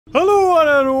Hello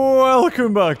and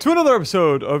welcome back to another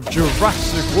episode of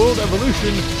Jurassic World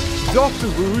Evolution, Dr.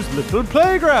 Wu's Little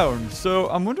Playground. So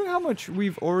I'm wondering how much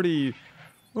we've already...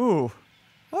 Oh,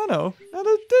 I don't know.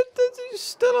 There's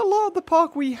still a lot of the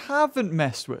park we haven't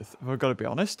messed with, if I've got to be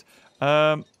honest.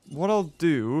 What I'll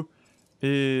do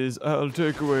is I'll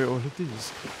take away all of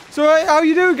these. So how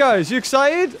you doing, guys? You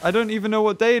excited? I don't even know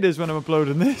what day it is when I'm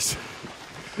uploading this.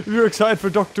 If you're excited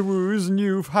for Dr. Wu's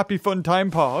new Happy Fun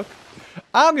Time Park,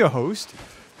 I'm your host,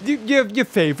 your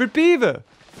favorite beaver.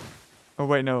 Oh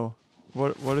wait, no.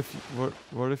 What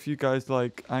if you guys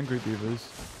like angry beavers?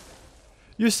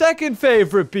 Your second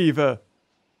favorite beaver.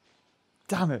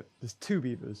 Damn it, there's two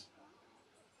beavers.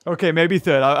 Okay, maybe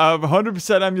third. I'm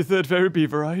 100% I'm your third favorite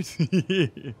beaver, right?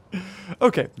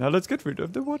 Okay, now let's get rid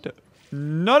of the water.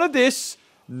 None of this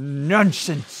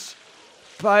nonsense.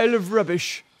 Pile of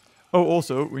rubbish. Oh,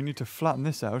 also, we need to flatten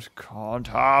this out. Can't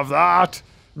have that.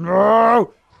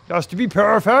 No! It has to be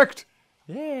perfect.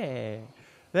 Yeah.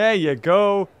 There you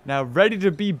go. Now ready to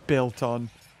be built on.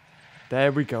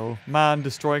 There we go. Man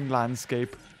destroying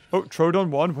landscape. Oh, Troodon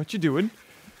 1, what you doing?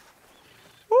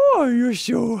 Oh, you're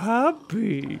so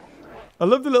happy. I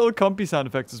love the little compy sound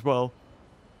effects as well.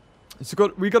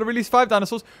 So we got to release 5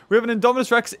 dinosaurs. We have an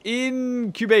Indominus Rex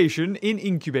in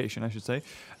incubation, I should say.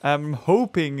 I'm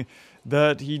hoping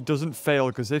that he doesn't fail,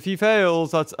 because if he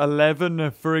fails, that's 11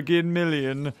 friggin'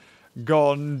 million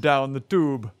gone down the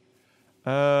tube.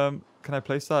 Can I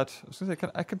place that? I was gonna say,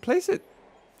 I can place it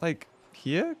like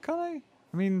here, can I?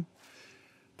 I mean,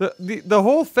 the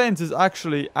whole fence is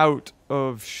actually out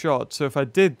of shot, so if I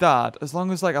did that, as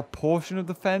long as like a portion of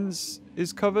the fence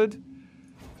is covered,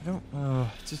 I don't.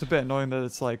 It's just a bit annoying that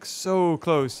it's like so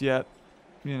close yet,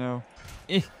 you know.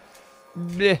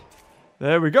 Bleh.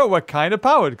 There we go. We're kind of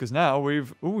powered because now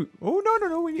we've. Oh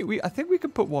no. I think we can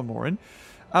put one more in.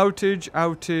 Outage.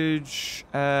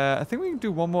 I think we can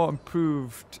do one more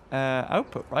improved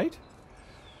output, right?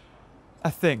 I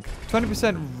think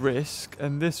 20% risk,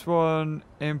 and this one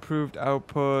improved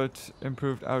output,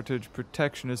 improved outage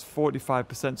protection is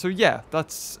 45%. So yeah,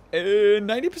 that's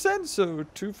 90%. So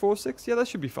 246. Yeah, that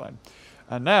should be fine.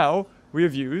 And now we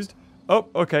have used. Oh,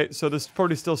 okay, so there's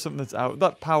probably still something that's out.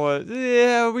 That power,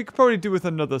 yeah, we could probably do with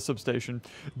another substation.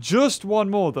 Just one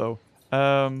more, though.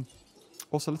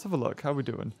 Also, let's have a look. How are we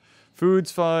doing?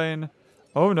 Food's fine.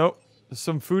 Oh, no. There's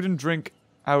some food and drink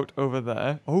out over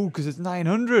there. Oh, because it's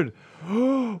 900.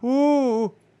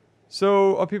 Oh,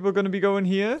 so are people going to be going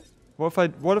here? What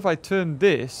if I turn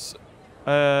this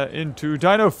into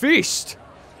Dino Feast?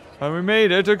 And we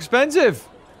made it expensive.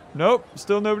 Nope,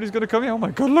 still nobody's going to come here. Oh,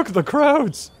 my God, look at the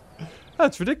crowds.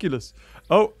 That's ridiculous.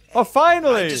 Oh,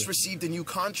 finally! I just received a new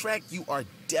contract you are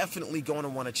definitely going to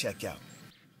want to check out.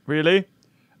 Really?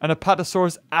 An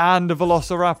Apatosaurus and a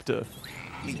Velociraptor?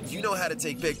 I mean, you know how to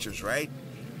take pictures, right?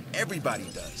 Everybody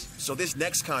does. So this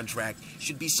next contract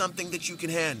should be something that you can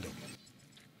handle.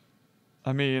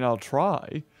 I mean, I'll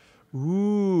try.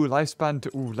 Ooh, lifespan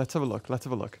to... Ooh, let's have a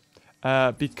look.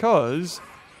 Because...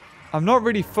 I'm not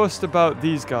really fussed about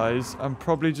these guys. I'm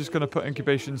probably just going to put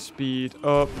incubation speed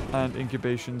up and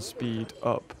incubation speed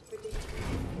up.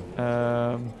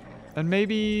 And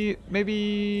maybe,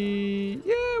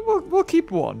 yeah, we'll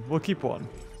keep one.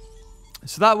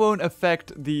 So that won't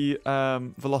affect the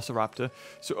Velociraptor.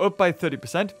 So up by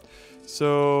 30%.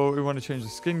 So we want to change the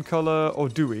skin color, or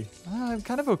do we? I'm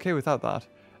kind of okay without that.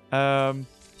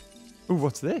 Ooh,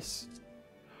 what's this?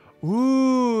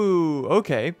 Ooh,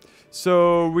 okay.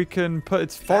 So we can put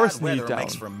its forest need down. Bad weather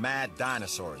makes for mad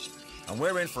dinosaurs, and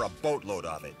we're in for a boatload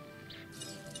of it.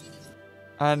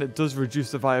 And it does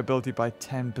reduce the viability by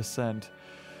 10%.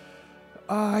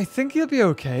 I think he'll be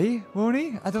okay, won't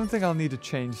he? I don't think I'll need to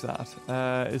change that.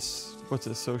 What's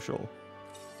it, social?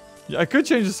 Yeah, I could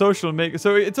change the social and make it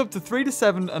so it's up to 3 to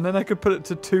 7, and then I could put it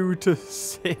to 2 to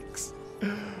 6.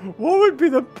 What would be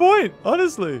the point,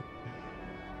 honestly?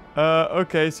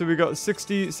 Okay, so we got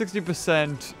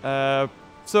 60%,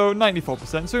 so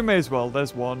 94%, so we may as well,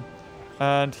 there's one.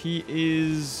 And he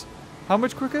is, how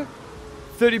much quicker?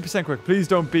 30% quicker, please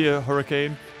don't be a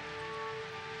hurricane.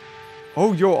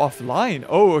 Oh, you're offline.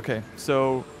 Oh, okay,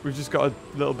 so we've just got a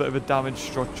little bit of a damaged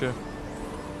structure.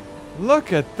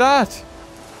 Look at that!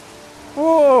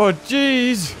 Oh,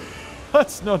 jeez!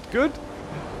 That's not good.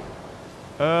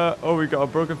 Oh, we got a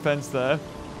broken fence there.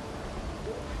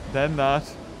 Then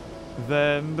that.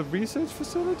 Then the research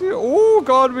facility. Oh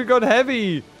god, we got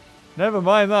heavy. Never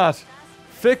mind that.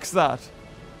 Fix that.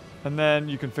 And then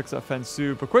you can fix that fence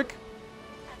super quick.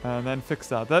 And then fix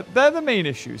that. They're the main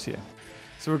issues here.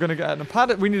 So we're going to get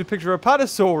an we need a picture of a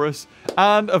Apatosaurus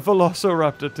and a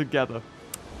Velociraptor together.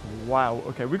 Wow.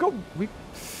 Okay, we got... We...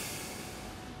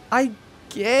 I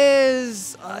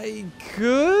guess I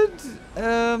could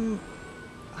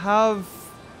have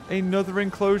another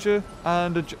enclosure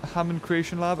and a Hammond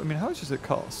creation lab. I mean, how much does it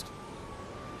cost?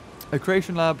 A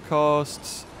creation lab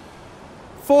costs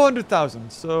 400,000.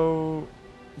 So,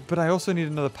 but I also need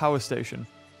another power station.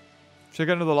 Should I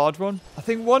get another large one? I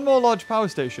think one more large power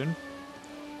station,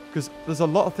 because there's a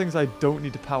lot of things I don't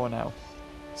need to power now.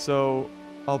 So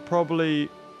I'll probably...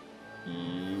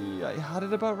 I had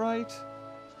it about right.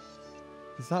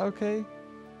 Is that okay?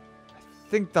 I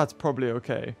think that's probably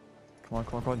okay. Come on,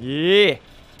 come on, come on. Yeah!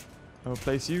 We'll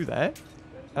place you there.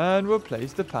 And we'll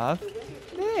place the path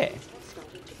there.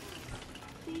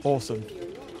 Awesome.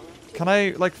 Can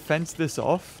I, like, fence this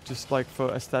off? Just, like, for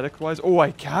aesthetic-wise? Oh,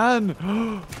 I can!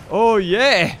 Oh,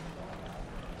 yeah!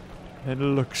 It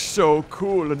looks so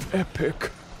cool and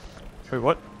epic. Wait,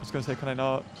 what? I was going to say, can I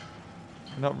not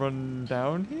run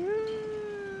down here?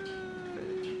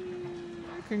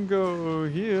 I can go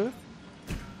here.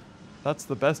 That's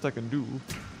the best I can do.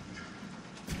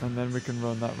 And then we can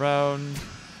run that round.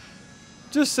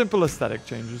 Just simple aesthetic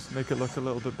changes. Make it look a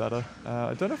little bit better.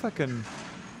 I don't know if I can...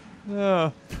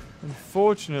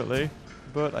 unfortunately.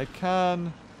 But I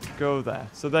can go there.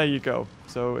 So there you go.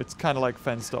 So it's kind of like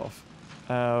fenced off.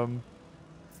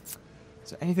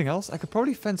 Is there anything else? I could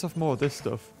probably fence off more of this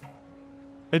stuff.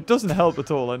 It doesn't help at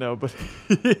all, I know, but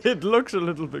it looks a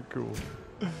little bit cool.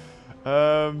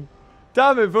 Damn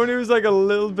it, if only it was like a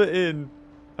little bit in.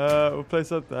 We'll place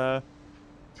that there.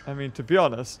 I mean, to be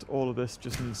honest, all of this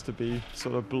just needs to be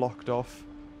sort of blocked off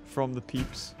from the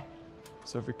peeps.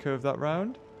 So if we curve that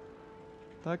round.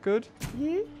 That good?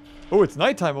 Yeah. Oh, it's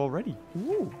nighttime already.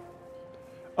 Ooh.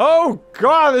 Oh,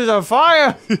 God, there's a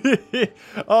fire!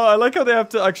 Oh, I like how they have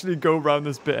to actually go around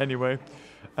this bit anyway.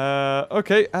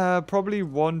 Okay, probably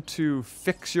want to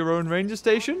fix your own ranger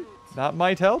station. That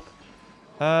might help.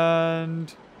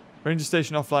 And ranger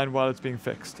station offline while it's being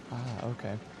fixed. Ah,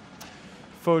 okay.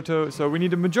 Photo. So we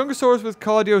need a Majungasaurus with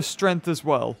cardio strength as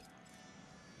well.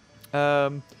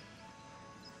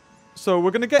 So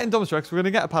we're going to get Indominus Rex, we're going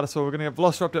to get a Patasaur, we're going to get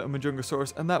Velociraptor and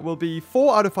Majungasaurus, and that will be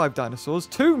 4 out of 5 dinosaurs,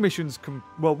 2 missions,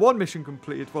 well, 1 mission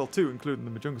completed, well, 2 including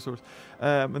the Majungasaurus,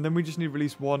 and then we just need to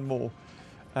release 1 more.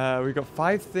 We've got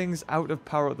 5 things out of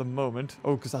power at the moment.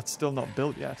 Oh, because that's still not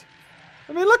built yet.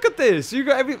 I mean, look at this. You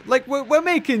got every, like, we're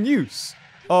making use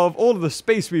of all of the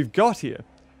space we've got here.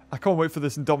 I can't wait for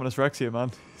this Indominus Rex here, man.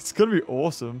 It's going to be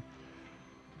awesome.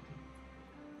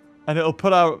 And it'll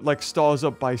put out, like, stars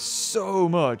up by so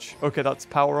much. Okay, that's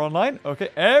power online. Okay,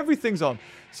 everything's on.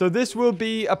 So this will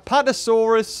be a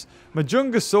Patasaurus,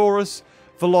 Majungasaurus,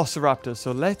 Velociraptor.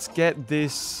 So let's get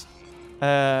this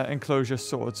enclosure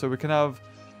sorted. So we can have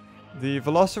the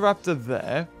Velociraptor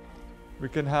there. We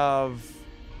can have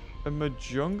a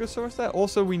Majungasaurus there.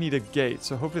 Also, we need a gate.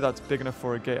 So hopefully that's big enough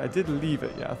for a gate. I did leave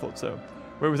it. Yeah, I thought so.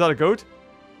 Wait, was that a goat?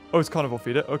 Oh, it's carnivore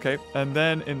feeder. Okay. And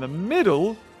then in the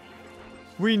middle...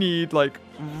 we need, like,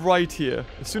 right here.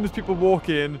 As soon as people walk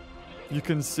in, you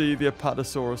can see the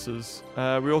Apatosauruses.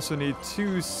 We also need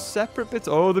 2 separate bits.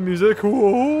 Oh, the music.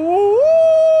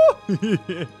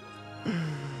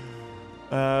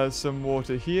 Some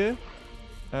water here.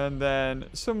 And then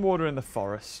some water in the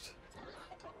forest.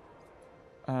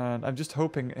 And I'm just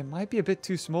hoping it might be a bit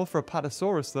too small for a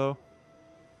Apatosaurus, though.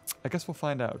 I guess we'll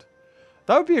find out.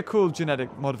 That would be a cool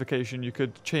genetic modification. You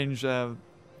could change...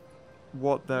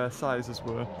 what their sizes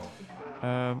were.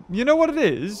 You know what it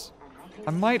is?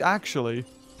 I might actually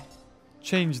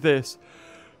change this.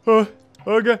 Oh,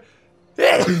 okay.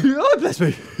 Oh, bless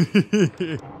me.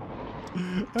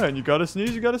 And you gotta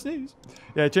sneeze, you gotta sneeze.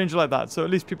 Yeah, change it like that, so at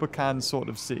least people can sort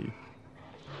of see.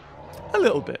 A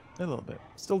little bit, a little bit.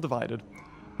 Still divided.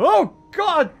 Oh,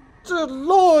 God! Good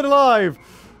Lord alive!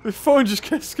 The phone just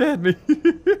scared me.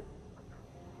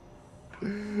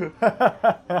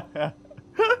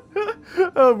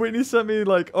 Oh, Whitney sent me,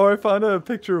 like, I found a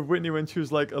picture of Whitney when she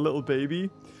was, like, a little baby.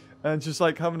 And she's,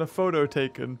 like, having a photo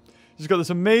taken. She's got this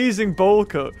amazing bowl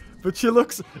cut. But she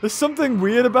looks, there's something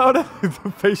weird about it.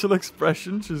 The facial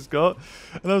expression she's got.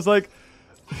 And I was like,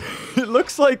 it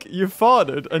looks like you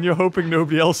farted and you're hoping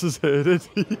nobody else has heard it.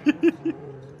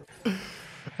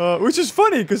 Which is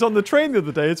funny, because on the train the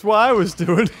other day, it's what I was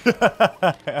doing.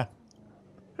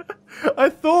 I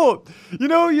thought, you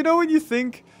know when you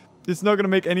think... it's not gonna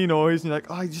make any noise, and you're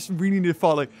like, oh, I just really need to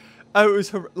fart.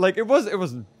 Like, it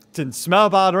wasn't, didn't smell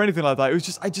bad or anything like that. It was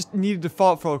just, I just needed to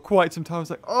fart for quite some time. I was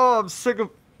like, oh, I'm sick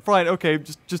of frying. Okay,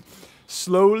 just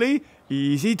slowly,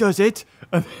 easy does it,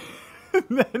 and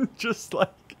then just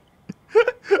like,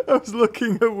 I was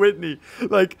looking at Whitney,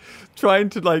 like trying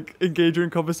to like engage her in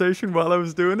conversation while I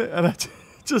was doing it, and I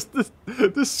just the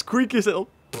squeakiest little.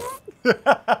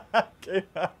 Okay.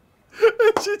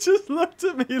 She just looked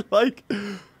at me like,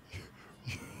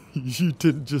 you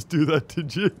didn't just do that,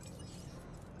 did you?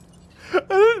 I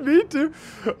didn't mean to.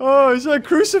 Oh, she's like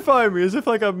crucifying me as if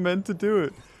like I'm meant to do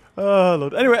it. Oh,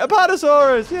 Lord. Anyway,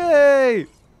 Apatosaurus! Yay!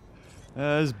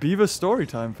 There's beaver story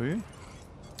time for you.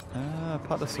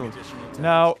 Apatosaurus.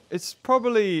 Now, it's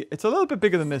a little bit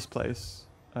bigger than this place.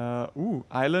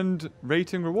 Island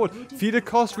rating reward. Feeder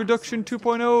cost reduction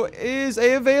 2.0 is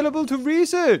available to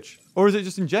research. Or is it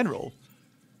just in general?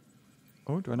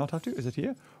 Oh, do I not have to? Is it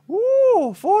here?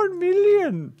 Ooh, 4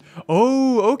 million.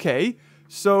 Oh, okay.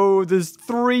 So there's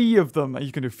 3 of them.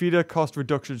 You can do feeder cost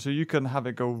reduction, so you can have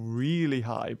it go really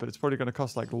high, but it's probably going to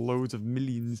cost like loads of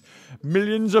millions.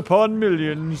 Millions upon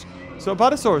millions. So,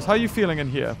 Apatosaurus, how are you feeling in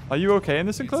here? Are you okay in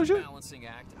this enclosure? It's a balancing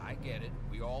act. I get it.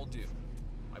 We all do.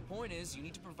 My point is, you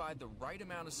need to provide the right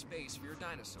amount of space for your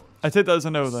dinosaurs. I take that as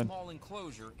a no, then. Small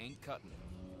enclosure ain't cutting it.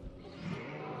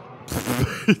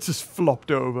 It just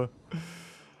flopped over.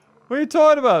 What are you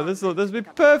talking about? This will be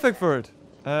perfect for it.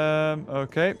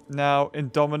 Okay. Now,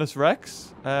 Indominus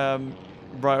Rex.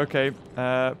 Right, okay.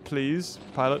 Please,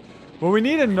 pilot. Well, we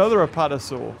need another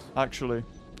Apatosaur, actually.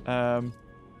 So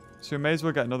we may as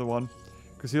well get another one.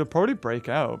 Because he'll probably break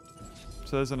out.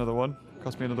 So there's another one.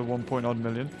 Cost me another 1.odd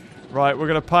million. Right, we're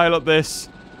going to pilot this.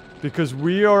 Because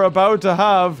we are about to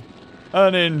have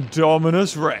an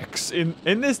Indominus Rex in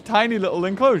this tiny little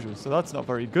enclosure. So that's not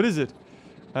very good, is it?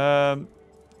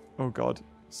 Oh, God.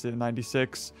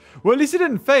 96. Well, at least it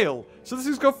didn't fail. So this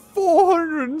has got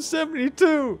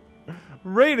 472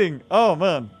 rating. Oh,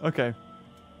 man. Okay.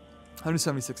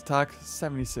 176 attack,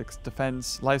 76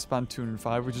 defense, lifespan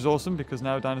 205, which is awesome because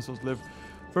now dinosaurs live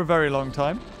for a very long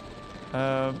time.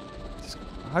 How'd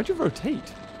you rotate?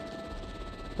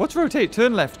 What's rotate?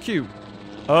 Turn left, Q.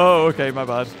 Oh, okay, my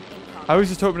bad. I was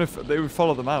just hoping if they would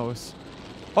follow the mouse.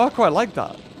 Oh, I quite like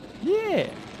that. Yeah.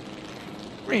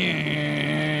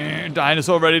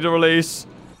 Dinosaur ready to release.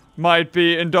 Might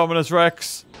be Indominus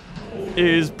Rex.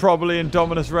 Is probably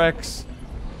Indominus Rex.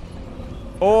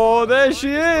 Oh, there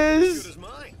she is. As good as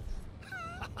mine.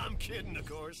 I'm kidding, of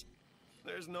course.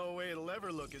 There's no way it'll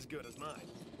ever look as good as mine.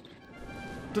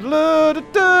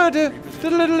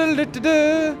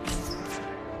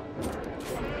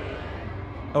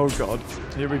 Oh, God.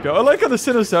 Here we go. I like how the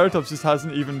Sinoceratops just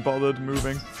hasn't even bothered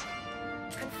moving.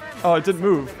 Oh, it didn't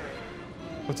move.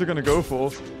 What's it gonna go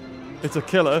for? It's a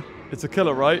killer. It's a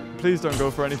killer, right? Please don't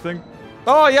go for anything.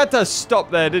 Oh, you had to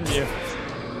stop there, didn't you?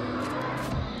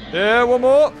 Yeah, one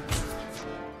more.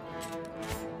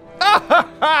 Ah ha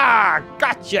ha!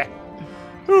 Gotcha!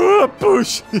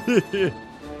 Push!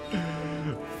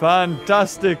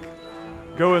 Fantastic.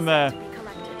 Go in there.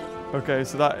 Okay,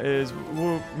 so that is...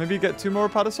 We'll maybe get 2 more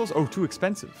Apatosaurs. Oh, too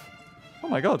expensive. Oh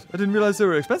my God, I didn't realize they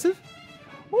were expensive.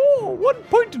 Oh,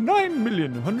 1.9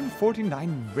 million,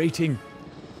 149 rating.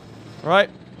 All right.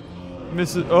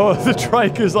 Mrs. Oh, the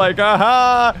trike is like,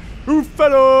 aha! Who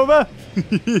fell over?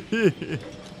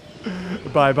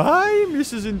 Bye-bye,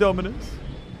 Mrs. Indominus.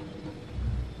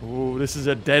 Oh, this is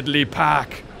a deadly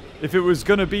pack. If it was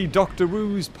going to be Dr.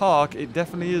 Wu's park, it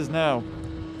definitely is now.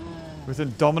 With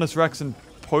Indominus Rex and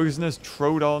poisonous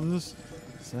Troodons.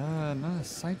 It's a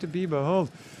sight to be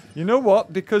behold. You know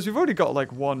what? Because we've already got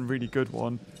like one really good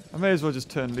one, I may as well just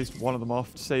turn at least one of them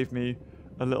off to save me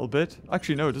a little bit.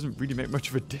 Actually, no, it doesn't really make much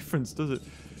of a difference, does it?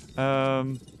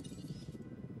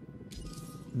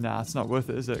 Nah, it's not worth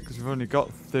it, is it? Because we've only got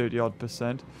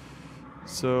 30-odd%.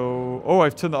 So, oh,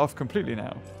 I've turned that off completely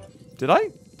now. Did I?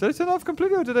 Did I turn it off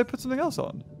completely, or did I put something else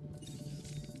on?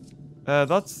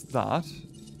 That's that.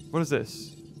 What is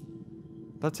this?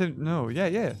 That's him. No,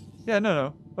 yeah. Yeah,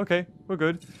 no. Okay, we're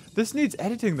good. This needs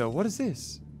editing, though. What is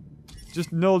this?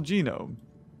 Just null genome.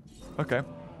 Okay.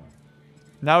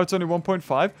 Now it's only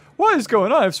 1.5. What is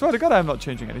going on? I swear to God, I'm not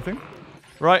changing anything.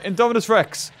 Right, Indominus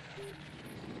Rex.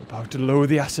 About to lower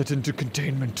the asset into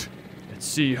containment. Let's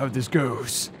see how this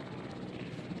goes.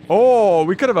 Oh,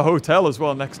 we could have a hotel as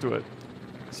well next to it.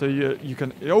 So you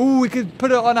can... Oh, we could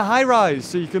put it on a high-rise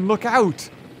so you can look out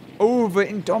over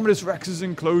Indominus Rex's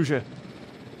enclosure.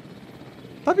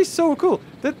 That'd be so cool.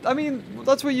 I mean,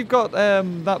 that's where you've got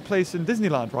that place in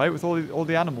Disneyland, right? With all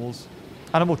the animals.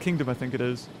 Animal Kingdom, I think it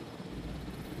is.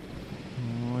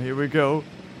 Oh, here we go.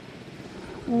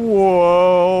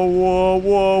 Whoa.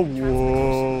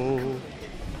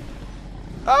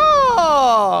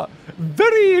 Ah!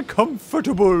 Very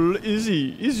comfortable, is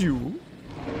you?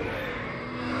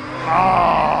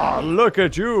 Ah, look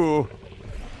at you.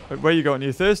 Where are you going?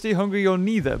 You're thirsty, hungry, or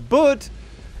neither. But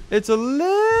it's a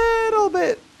little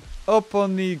bit up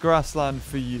on the grassland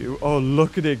for you. Oh,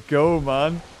 look at it go,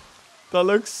 man. That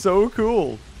looks so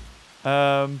cool.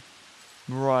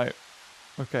 Right.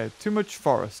 Okay, too much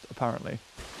forest, apparently.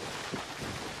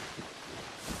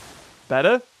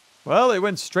 Better? Well, it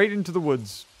went straight into the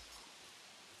woods.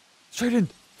 Straight in.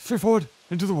 Straight forward.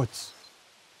 Into the woods.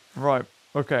 Right.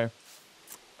 Okay.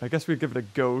 I guess we give it a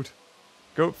goat.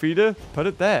 Goat feeder. Put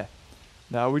it there.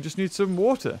 Now we just need some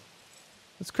water.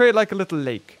 Let's create like a little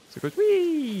lake. So it goes,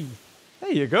 whee!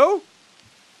 There you go.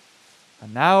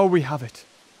 And now we have it.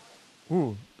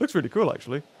 Ooh, looks really cool,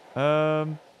 actually. A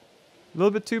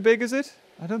little bit too big, is it?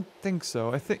 I don't think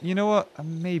so. I think, you know what?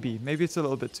 Maybe it's a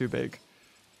little bit too big.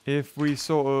 If we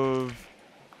sort of,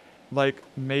 like,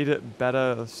 made it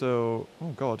better, so... Oh,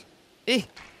 God. I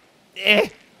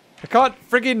can't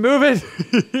friggin' move it!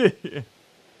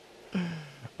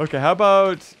 Okay, how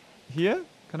about here?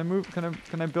 Can I move?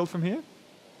 Can I build from here?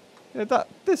 Yeah,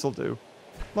 this'll do.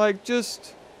 Like,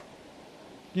 just,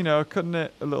 you know, cutting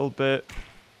it a little bit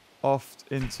off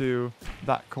into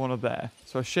that corner there.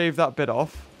 So I shave that bit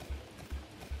off.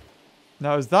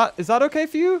 Now, is that okay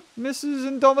for you, Mrs.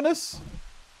 Indominus?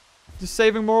 Just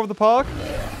saving more of the park?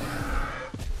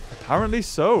 Apparently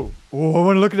so. Oh, I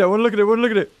want to look at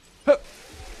it. Huh.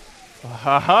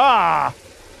 Ha ha!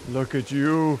 Look at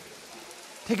you.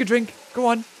 Take a drink. Go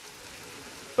on.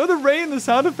 Oh, the rain, the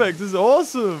sound effects is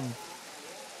awesome.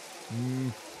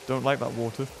 Don't like that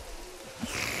water.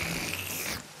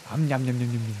 Yum, yum, yum,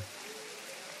 yum, yum.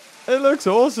 It looks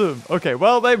awesome. Okay,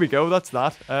 well, there we go. That's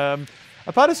that.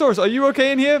 Apatosaurus, are you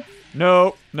okay in here?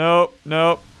 No.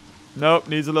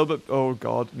 Needs a little bit... Oh,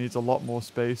 God. Needs a lot more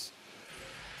space.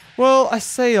 Well, I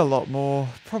say a lot more.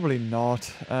 Probably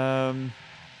not.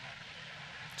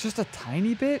 Just a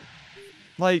tiny bit?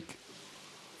 Like,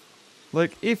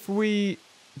 if we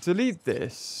delete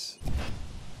this,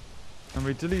 and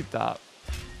we delete that,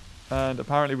 and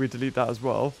apparently we delete that as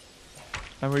well,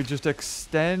 and we just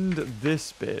extend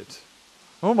this bit.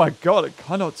 Oh my God, I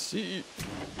cannot see.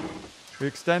 We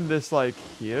extend this like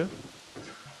here.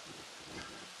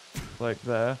 Like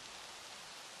there.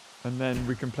 And then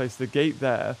we can place the gate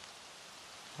there.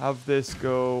 Have this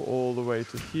go all the way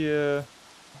to here.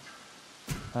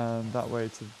 And that way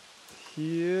to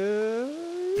here.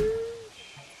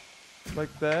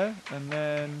 Like there. And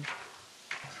then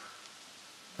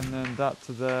that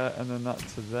to there. And then that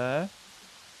to there.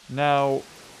 Now,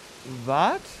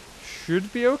 that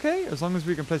should be okay. As long as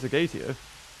we can place a gate here.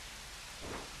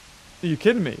 Are you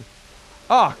kidding me?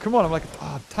 Ah, come on. I'm like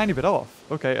a tiny bit off.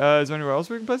 Okay, is there anywhere else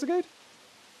we can place a gate?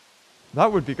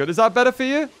 That would be good. Is that better for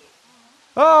you?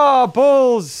 Ah,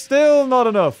 balls. Still not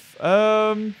enough.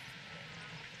 How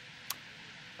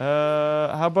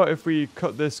about if we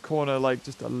cut this corner like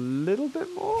just a little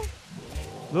bit more?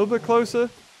 A little bit closer?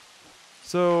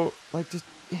 So, like just...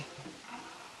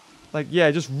 Like,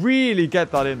 yeah, just really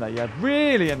get that in there. Yeah,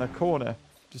 really in the corner.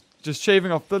 Just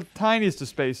shaving off the tiniest of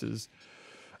spaces.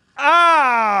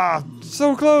 Ah!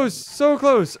 So close. So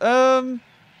close. Nothing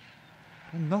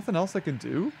else I can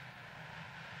do?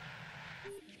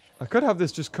 I could have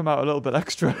this just come out a little bit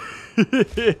extra.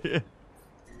 I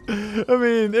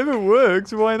mean, if it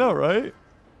works, why not, right?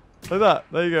 Like that.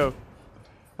 There you go.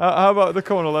 How about the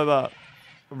corner like that?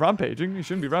 Rampaging? You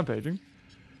shouldn't be rampaging.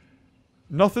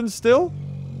 Nothing still?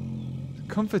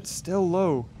 Comfort's still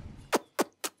low.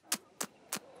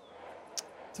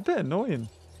 It's a bit annoying.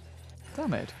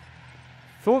 Damn it.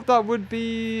 Thought that would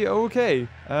be okay.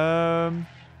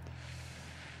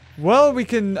 Well, we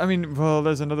can... I mean, well,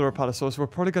 there's another Apatosaurus. We're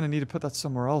probably going to need to put that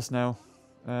somewhere else now.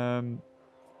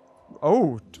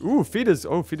 Feeders.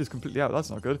 Oh, feeders completely out. That's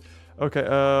not good. Okay,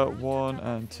 1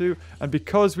 and 2. And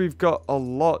because we've got a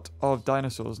lot of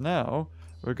dinosaurs now,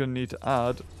 we're going to need to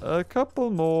add a couple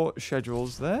more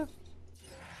schedules there.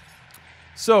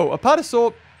 So,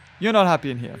 Apatosaur, you're not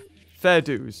happy in here. Fair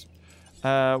dues.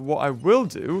 What I will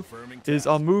do is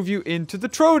I'll move you into the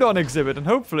Troodon exhibit, and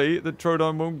hopefully the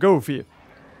Troodon won't go for you.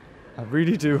 I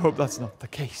really do hope that's not the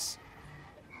case.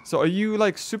 So are you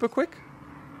like super quick?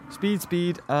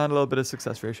 Speed, and a little bit of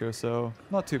success ratio, so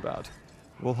not too bad.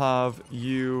 We'll have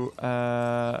you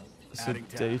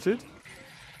sedated.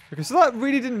 Okay, so that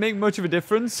really didn't make much of a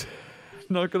difference.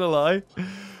 Not gonna lie.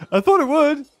 I thought it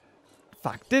would. In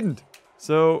fact, didn't.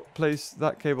 So place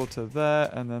that cable to there,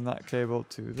 and then that cable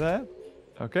to there.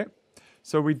 Okay.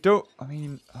 So we don't, I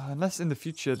mean, unless in the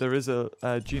future there is a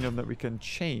genome that we can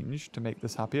change to make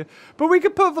this happier. But we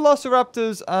could put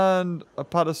Velociraptors and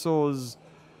Apatosaurs.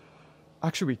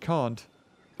 Actually, we can't.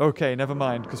 Okay, never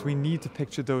mind, because we need to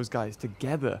picture those guys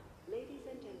together.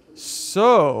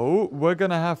 So we're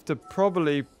going to have to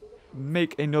probably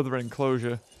make another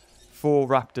enclosure for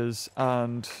raptors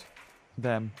and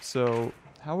them. So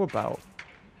how about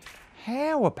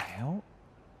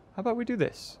we do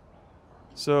this?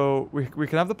 So we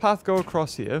can have the path go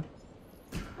across here.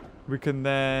 We can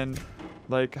then,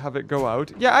 like, have it go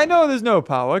out. Yeah, I know there's no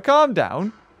power. Calm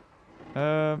down.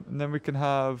 And then we can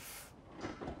have...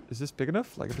 Is this big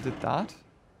enough? Like, if I did that.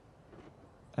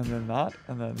 And then that.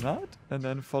 And then that. And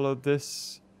then follow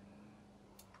this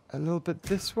a little bit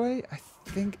this way. I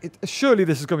think it... Surely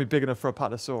this is going to be big enough for a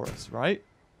Patasaurus, right?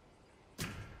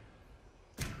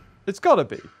 It's got to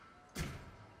be.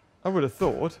 I would have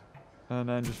thought. And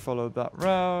then just follow that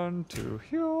round to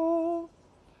here.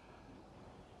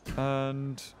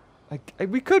 And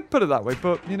we could put it that way,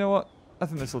 but you know what? I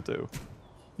think this will do.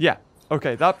 Yeah.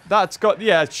 Okay, that's got...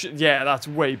 Yeah, yeah, that's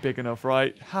way big enough,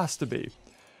 right? Has to be.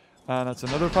 And that's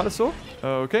another Patasaur.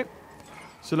 Okay.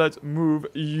 So let's move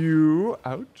you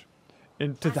out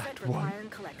into that one.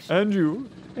 And you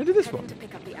into this one.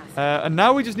 And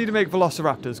now we just need to make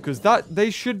Velociraptors, because they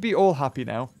should be all happy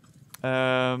now.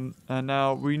 And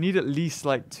now we need at least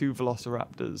like 2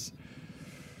 Velociraptors.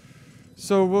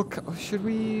 So we'll should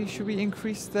we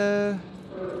increase the...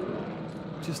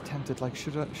 Just tempted, like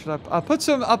should I I'll put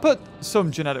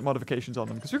some genetic modifications on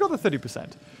them because we've got the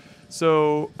 30%.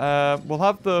 So we'll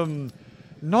have them.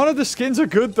 None of the skins are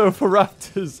good though for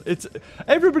raptors. It's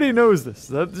everybody knows this.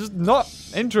 They're just not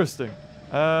interesting.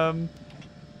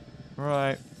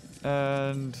 Right.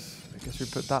 And I guess we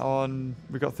put that on.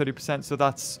 We got 30%, so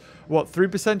that's what,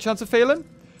 3% chance of failing?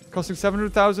 Costing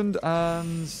 700,000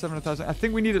 and 700,000. I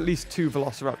think we need at least 2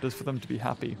 Velociraptors for them to be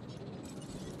happy.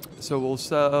 So we'll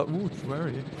sell... Ooh, where are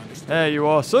you? There you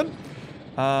are, son.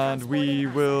 And we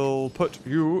will put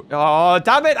you... Oh,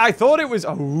 damn it! I thought it was...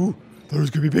 Oh, that was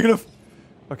going to be big enough.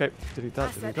 Okay, delete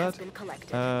that, delete that.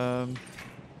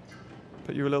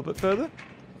 Put you a little bit further.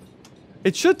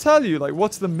 It should tell you, like,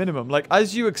 what's the minimum. Like,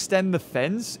 as you extend the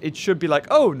fence, it should be like,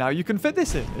 oh, now you can fit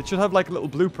this in. It should have, like, a little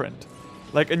blueprint.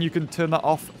 Like, and you can turn that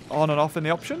off, on and off in the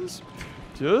options.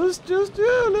 Just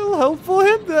a little helpful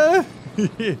hint there.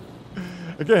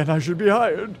 Again, I should be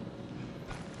hired.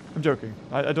 I'm joking.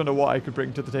 I don't know what I could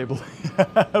bring to the table.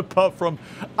 Apart from,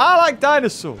 I like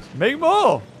dinosaurs. Make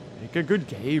more. Make a good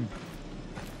game.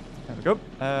 There we go.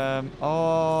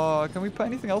 Oh, can we put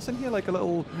anything else in here? Like a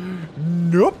little...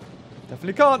 Nope.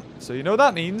 Definitely can't. So you know what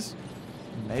that means.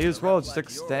 May as well just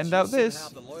extend out this.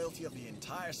 The loyalty of the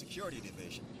entire security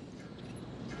division.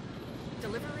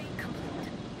 Delivery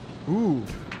complete.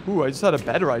 Ooh, I just had a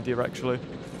better idea actually.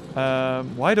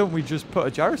 Why don't we just put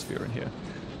a gyrosphere in here?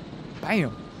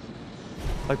 Bam!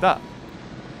 Like that.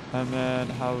 And then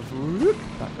have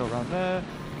that go around there.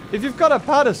 If you've got a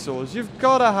Patasaurus, you've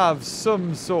got to have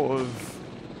some sort of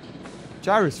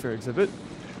gyrosphere exhibit.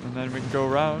 And then we can go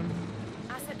around.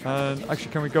 And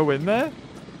actually, can we go in there?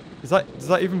 Does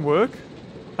that even work?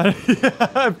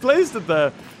 I placed it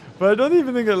there, but I don't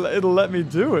even think it'll let me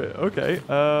do it. Okay.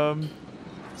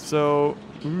 So,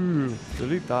 ooh,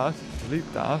 delete that.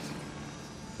 Delete that.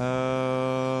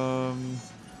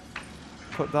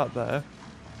 Put that there.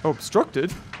 Oh,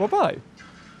 obstructed? What by?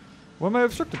 What am I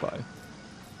obstructed by?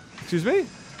 Excuse me?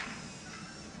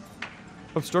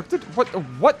 Obstructed?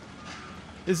 What?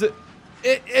 Is it?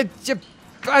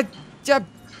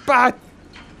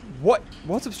 What?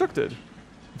 What's obstructed?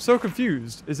 I'm so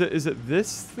confused. Is it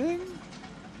this thing?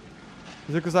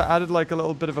 Is it because I added like a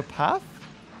little bit of a path?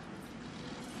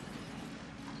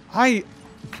 Oh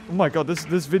my god,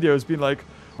 this video has been like,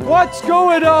 what's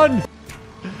going on?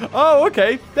 Oh,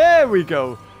 okay. There we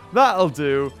go. That'll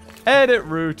do. Edit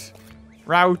route,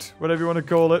 whatever you want to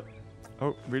call it.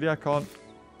 Oh, really? I can't.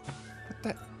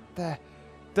 What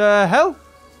the hell?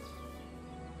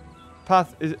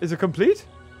 Path is it complete?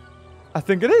 I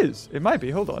think it is. It might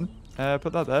be. Hold on.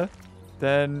 Put that there.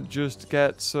 Then just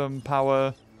get some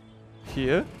power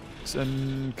here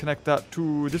and connect that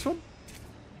to this one.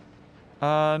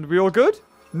 And we all good?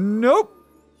 Nope.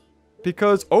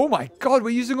 Because, oh my god, we're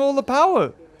using all the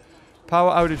power.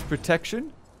 Power outage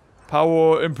protection.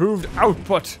 Power improved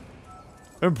output.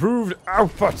 Improved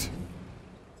output.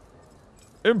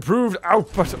 Improved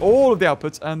output. All of the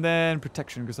outputs. And then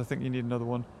protection, because I think you need another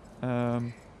one.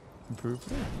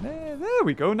 Improved. There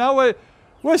we go. Now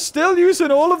we're still using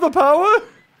all of the power?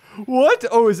 What?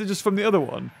 Oh, is it just from the other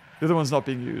one? The other one's not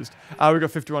being used. We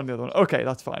got 51 on the other one. Okay,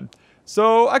 that's fine.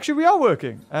 So, actually, we are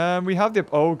working. We have the...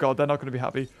 Oh, God, they're not going to be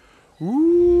happy.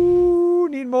 Ooh,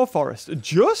 need more forest.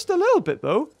 Just a little bit,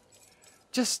 though.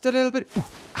 Just a little bit. Ooh,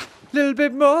 a little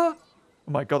bit more. Oh,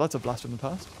 my God, that's a blast from the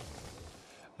past.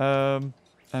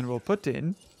 And we'll put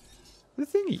in the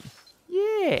thingy.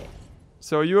 Yeah.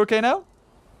 So, are you okay now?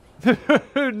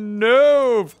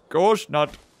 No, of course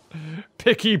not.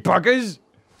 Picky buggers.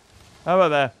 How about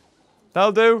that?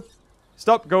 That'll do.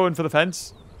 Stop going for the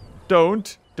fence.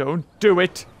 Don't do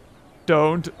it.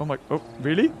 don't. Oh my, oh,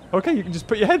 really? Okay, you can just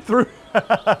put your head through.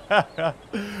 Hi,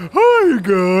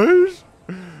 guys.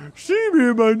 See me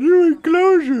in my new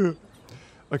enclosure.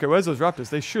 Okay, where's those raptors?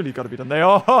 They surely got to be done. They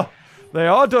are. They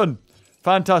are done.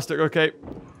 Fantastic. Okay.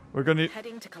 We're going to...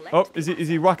 Oh, is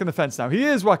he whacking the fence now? He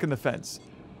is whacking the fence.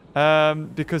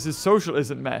 Because his social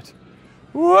isn't met.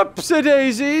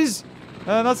 Whoopsie-daisies.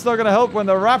 And that's not going to help when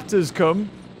the raptors come.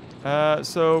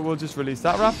 So we'll just release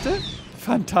that raptor.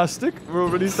 Fantastic. We'll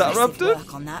release that raptor.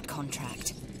 Work on that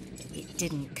contract. It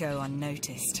didn't go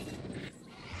unnoticed.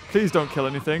 Please don't kill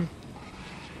anything.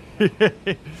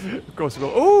 Of course we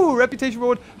will. Oh, reputation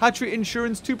reward, hatchery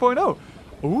insurance 2.0.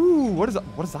 Ooh, what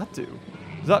does that do?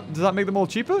 Does that make them all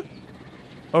cheaper?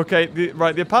 Okay, the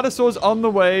apatosaur's on the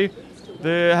way.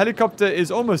 The helicopter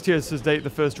is almost here to sedate the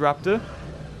first raptor.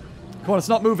 Come on, it's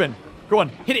not moving. Go on,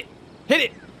 hit it. Hit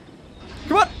it.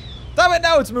 Come on. Damn it,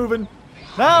 now it's moving.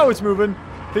 Now it's moving.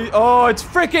 Oh, it's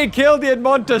freaking killed the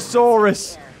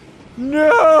Edmontosaurus.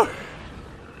 No.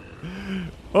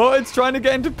 Oh, it's trying to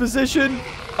get into position.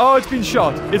 Oh, it's been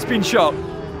shot. It's been shot.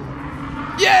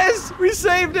 Yes, we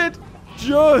saved it.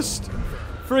 Just.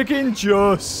 Freaking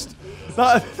just.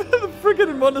 The freaking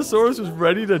Edmontosaurus was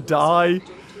ready to die.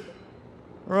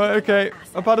 Right, okay.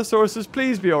 Apatosaurus,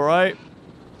 please be alright.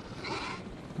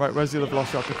 Right, where's the other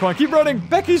Velociraptor? Come on, keep running.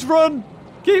 Becky's run.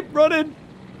 Keep running.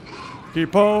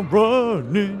 Keep on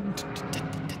running.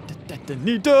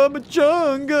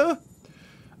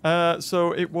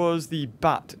 So it was the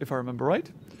bat, if I remember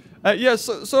right. Yeah,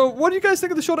 so what do you guys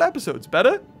think of the shorter episodes?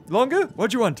 Better? Longer?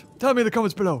 What do you want? Tell me in the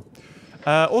comments below.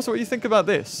 Also, what do you think about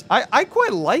this? I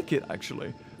quite like it,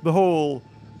 actually. The whole,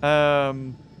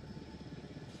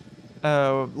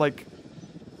 like,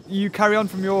 you carry on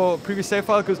from your previous save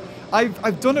file, because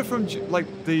I've done it from,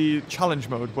 like, the challenge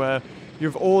mode, where you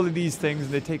have all of these things,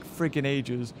 and they take freaking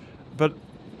ages. But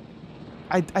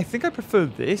I think I prefer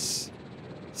this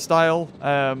style,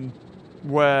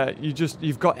 where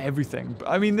you've got everything. But,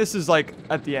 I mean, this is, like,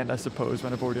 at the end, I suppose,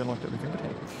 when I've already unlocked everything, but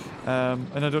hey.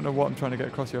 And I don't know what I'm trying to get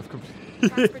across here.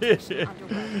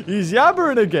 He's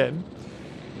yabbering again.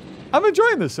 I'm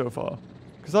enjoying this so far.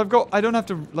 Because I don't have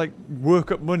to, like,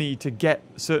 work up money to get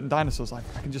certain dinosaurs. I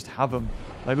can just have them.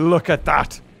 Like, look at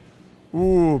that.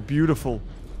 Ooh, beautiful.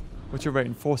 What's your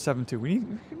rating? 472. We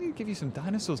need to give you some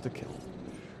dinosaurs to kill.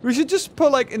 We should just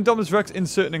put, like, Indominus Rex in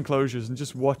certain enclosures and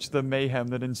just watch the mayhem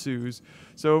that ensues.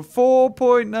 So,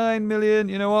 4.9 million.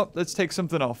 You know what? Let's take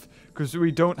something off. Because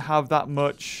we don't have that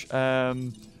much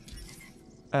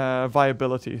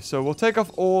viability. So, we'll take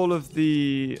off all of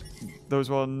those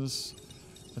ones.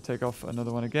 I'll take off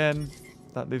another one again.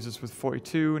 That leaves us with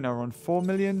 42. Now we're on 4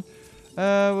 million.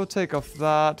 We'll take off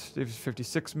that. Leaves us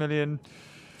 56 million.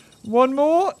 One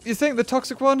more. You think the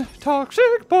toxic one?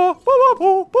 Toxic. Now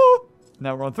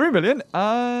we're on 3 million.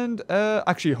 And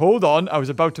actually, hold on. I was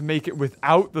about to make it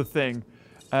without the thing.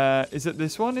 Is it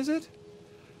this one? Is it?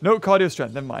 No, cardio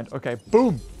strength. Never mind. Okay.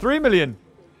 Boom. 3 million.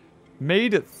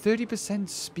 Made at 30%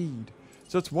 speed.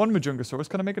 So it's one Majungasaurus.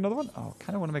 Can I make another one? Oh, I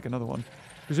kind of want to make another one.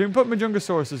 Because we can put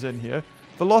Majungasauruses in here.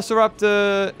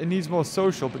 Velociraptor, it needs more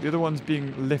social, but the other one's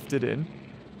being lifted in.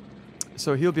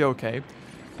 So he'll be okay.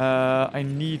 I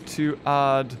need to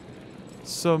add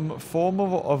some form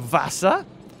of Vasa.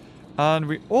 And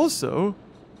we also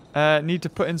need to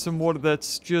put in some water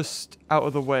that's just out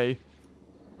of the way.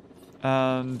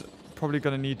 And probably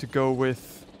going to need to go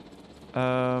with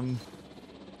a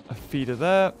feeder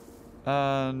there.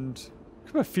 And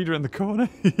put a feeder in the corner.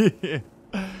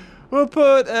 We'll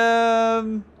put,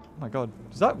 oh my god,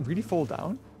 does that really fall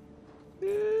down?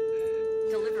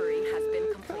 Delivery has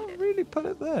been completed. Can't really put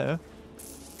it there.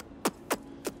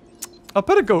 I'll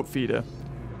put a goat feeder.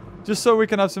 Just so we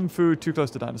can have some food too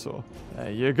close to dinosaur.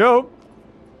 There you go.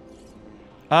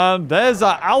 And there's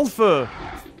our alpha.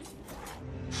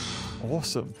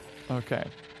 Awesome. Okay.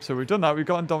 So we've done that. We've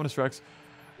got Indominus Rex.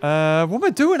 What am I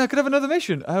doing? I could have another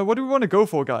mission. What do we want to go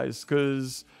for, guys?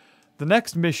 Because the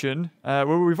next mission,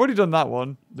 well, we've already done that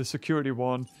one. The security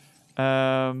one.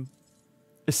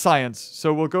 Is science.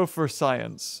 So we'll go for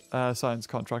science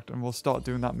contract. And we'll start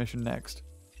doing that mission next.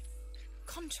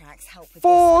 Contracts help with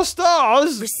 4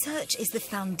 stars! Research is the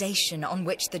foundation on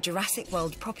which the Jurassic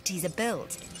World properties are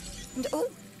built. And oh,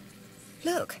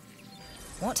 look.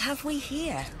 What have we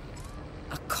here?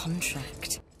 A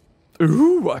contract.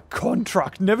 Ooh, a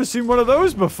contract. Never seen one of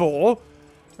those before.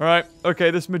 Alright, okay,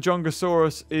 this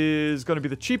Majungasaurus is going to be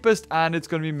the cheapest and it's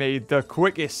going to be made the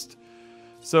quickest.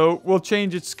 So we'll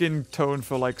change its skin tone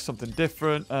for like something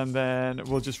different and then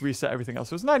we'll just reset everything else.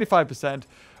 So it's 95%,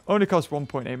 only costs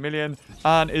 1.8 million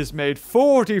and is made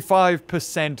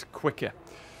 45% quicker.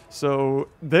 So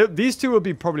these two will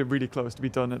be probably really close to be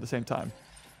done at the same time.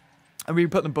 And we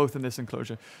put them both in this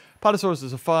enclosure.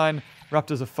 Apatosauruses are fine.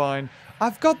 Raptors are fine.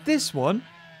 I've got this one.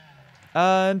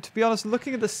 And to be honest,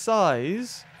 looking at the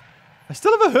size, I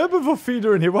still have a herbivore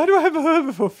feeder in here. Why do I have a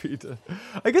herbivore feeder?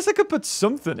 I guess I could put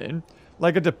something in,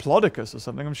 like a Diplodocus or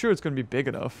something. I'm sure it's going to be big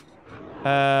enough.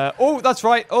 Oh, that's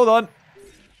right. Hold on.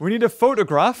 We need to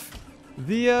photograph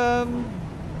the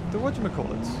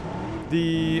whatchamacallit?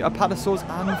 The Apatosaurs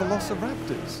and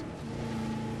Velociraptors.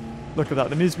 Look at that.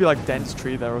 There needs to be like dense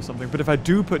tree there or something. But if I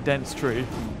do put dense tree,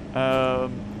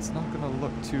 it's not going to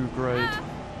look too great.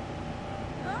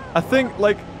 I think,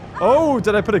 like... Oh,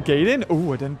 did I put a gate in?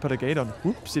 Oh, I didn't put a gate on.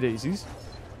 Oopsie daisies.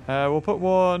 We'll put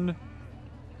one...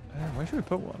 where should we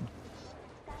put one?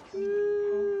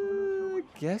 I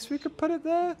guess we could put it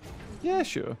there? Yeah,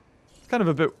 sure. It's kind of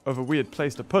a bit of a weird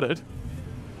place to put it.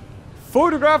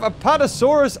 Photograph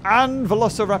Apatosaurus and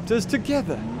Velociraptors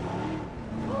together.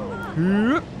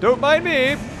 Don't mind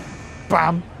me.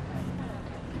 Bam.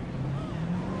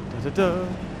 Da-da-da.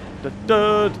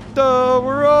 Da-da-da-da,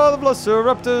 we're all the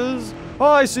Velociraptors.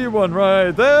 I see one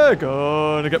right there.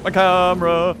 Gonna get my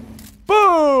camera.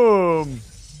 Boom!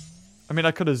 I mean,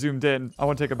 I could have zoomed in. I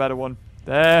want to take a better one.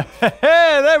 There.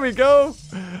 There we go.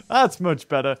 That's much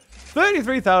better.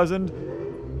 33,000.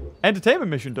 Entertainment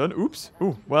mission done. Oops.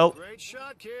 Ooh, well. Great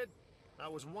shot, kid. I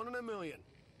was 1 in a million.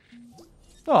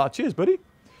 Oh, cheers, buddy.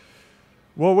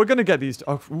 Well, we're gonna get these.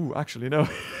 Oh, ooh, actually, no.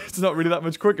 It's not really that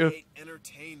much quicker.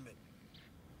 Entertainment.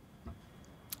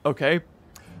 Okay.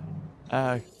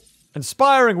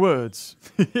 Inspiring words.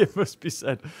 It must be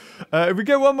said. If we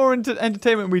get one more into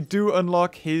entertainment, we do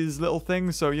unlock his little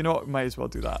thing. So, you know what? We might as well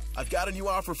do that. I've got a new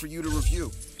offer for you to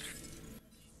review.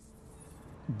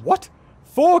 What?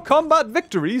 4 combat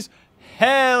victories?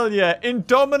 Hell yeah.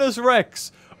 Indominus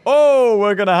Rex. Oh,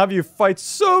 we're going to have you fight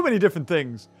so many different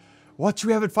things. What should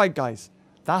we have it fight, guys?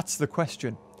 That's the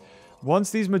question.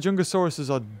 Once these Majungosauruses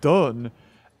are done,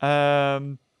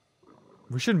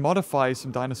 we should modify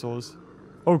some dinosaurs.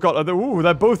 Oh god, ooh,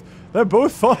 they're both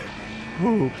fun.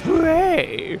 Ooh,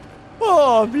 pray.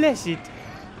 Oh, bless it.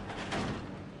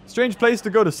 Strange place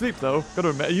to go to sleep, though. Gotta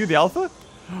admit, are you the alpha?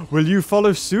 Will you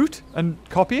follow suit and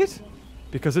copy it?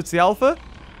 Because it's the alpha?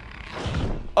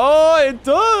 Oh, it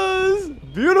does!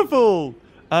 Beautiful!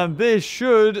 And this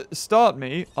should start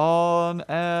me on,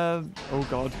 oh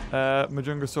god,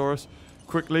 Majungosaurus.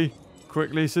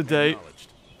 Quickly sedate.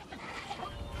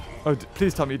 Oh,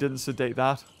 please tell me you didn't sedate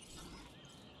that.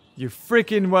 You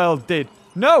freaking well did.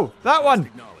 No, that one.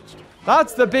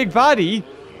 That's the big baddie.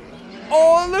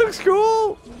 Oh, it looks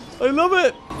cool. I love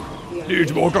it.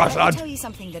 Needs more grassland. I'll tell you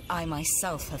something that I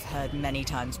myself have heard many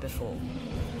times before.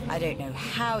 I don't know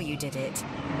how you did it,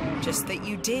 just that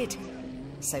you did.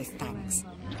 So thanks.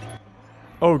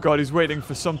 Oh god, he's waiting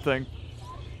for something.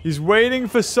 He's waiting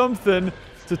for something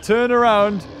to turn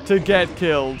around to get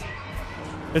killed.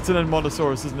 It's an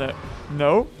Edmontosaurus, isn't it?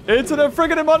 No, it's a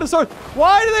friggin' Edmontosaurus.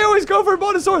 Why do they always go for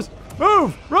Edmontosaurus?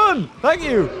 Move! Run! Thank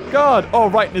you! God! Oh,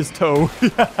 right in his toe.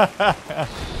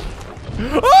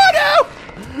 Oh,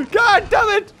 no! God damn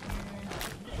it!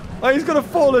 Oh, he's gonna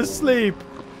fall asleep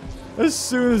as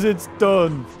soon as it's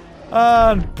done.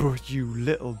 And, but you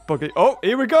little buggy. Oh,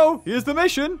 here we go. Here's the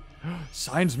mission.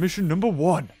 Science mission number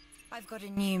 1. I've got a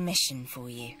new mission for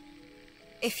you.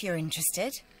 If you're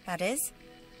interested, that is.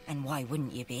 And why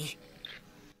wouldn't you be?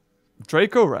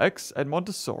 Dracorex,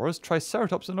 Edmontosaurus,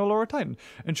 Triceratops, and Olorotitan.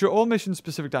 Ensure all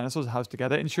mission-specific dinosaurs are housed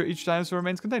together. Ensure each dinosaur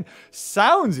remains contained.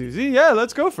 Sounds easy. Yeah,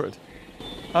 let's go for it.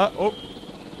 Oh.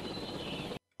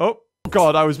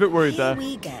 God, I was a bit worried there. Here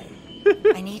we go.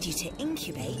 I need you to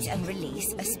incubate and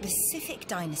release a specific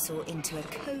dinosaur into a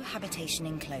cohabitation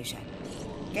enclosure.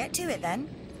 Get to it, then.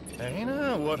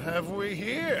 Dana, what have we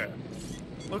here?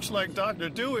 Looks like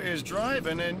Dr.Wu is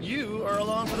driving and you are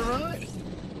along for the ride.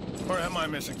 Or am I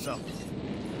missing something?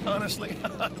 Honestly,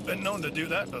 I've been known to do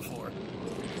that before.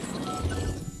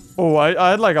 Oh, I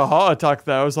had like a heart attack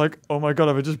there. I was like, oh my god,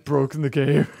 have I just broken the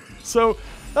game? So,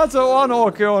 that's a one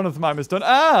ornithomime done.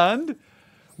 And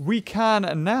we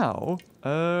can now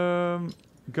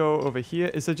go over here.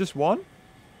 Is there just one? Are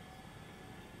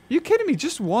you kidding me?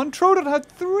 Just one? Troodon had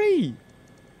 3.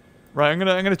 Right, I'm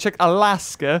gonna check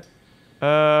Alaska.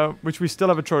 Which we still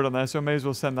have a Troodon there, so I may as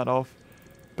well send that off.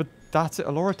 But that's it.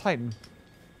 Olorotitan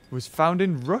was found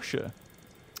in Russia.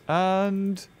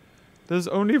 And there's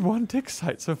only 1 tick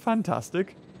site, so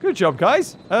fantastic. Good job,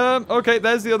 guys. Okay,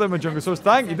 there's the other Majungosaurus.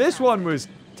 Thank you. This one was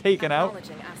taken out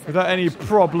without any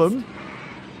problem.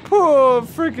 Poor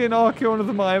freaking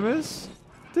Archaeornithomimus.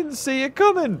 Didn't see it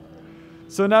coming.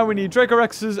 So now we need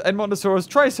Dracorexes, Edmontosaurus,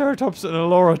 Triceratops, and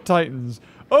Olorotitans.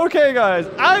 Okay, guys,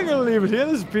 I'm going to leave it here.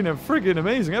 This has been a freaking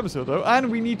amazing episode, though. And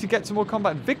we need to get some more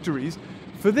combat victories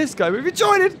for this guy. But if you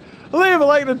enjoyed it, leave a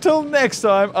like. And until next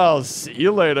time, I'll see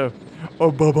you later.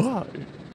 Oh, bye-bye.